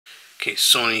Okay,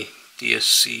 Sony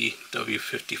DSC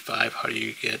W55. How do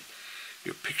you get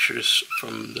your pictures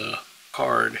from the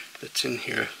card that's in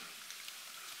here?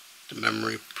 The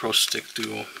Memory Pro Stick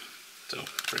Duo. So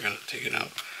we're going to take it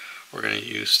out. We're going to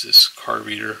use this card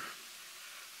reader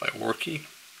by Warrky.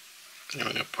 And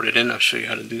I'm going to put it in. I'll show you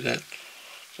how to do that.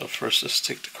 So first, let's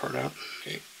take the card out.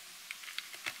 Okay.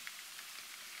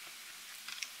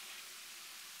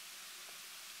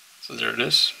 So there it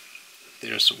is.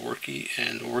 There's the Warrky,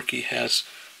 and the Warrky has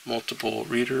multiple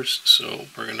readers, so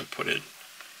we're going to put it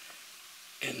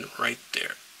in right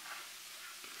there.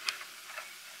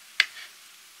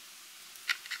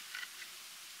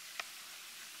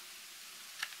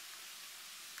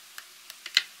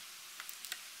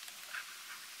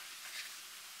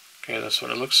 Okay, that's what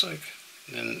it looks like.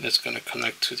 And then it's going to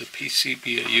connect to the PC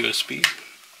via USB.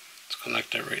 Let's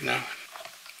connect that right now.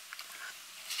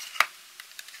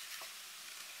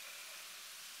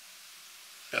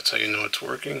 That's how you know it's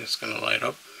working. It's going to light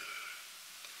up.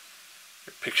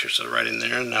 Your pictures are right in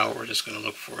there. Now we're just going to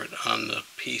look for it on the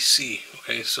PC.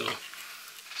 Okay, so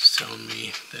it's telling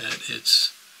me that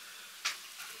it's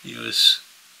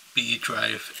USB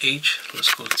drive H.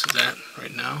 Let's go to that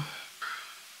right now.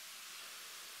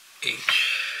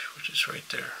 H, which is right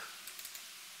there.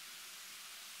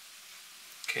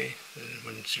 Okay, and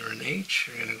when you're in H,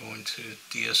 you're going to go into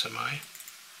DSMI.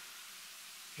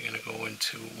 You're going to go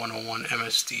into 101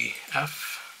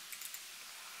 MSDF,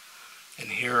 and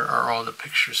here are all the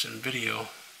pictures and video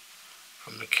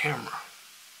from the camera.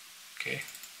 Okay,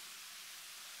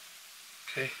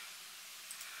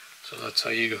 so that's how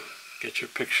you get your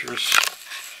pictures.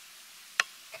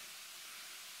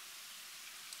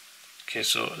 Okay,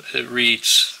 so it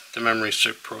reads the Memory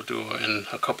Stick Pro Duo and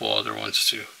a couple other ones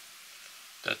too.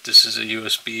 That this is a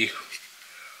USB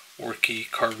Warrky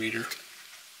card reader.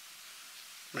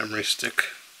 Memory stick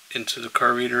into the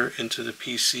card reader, into the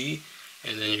PC,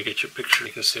 and then you get your picture.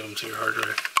 You can save them to your hard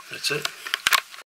drive. That's it.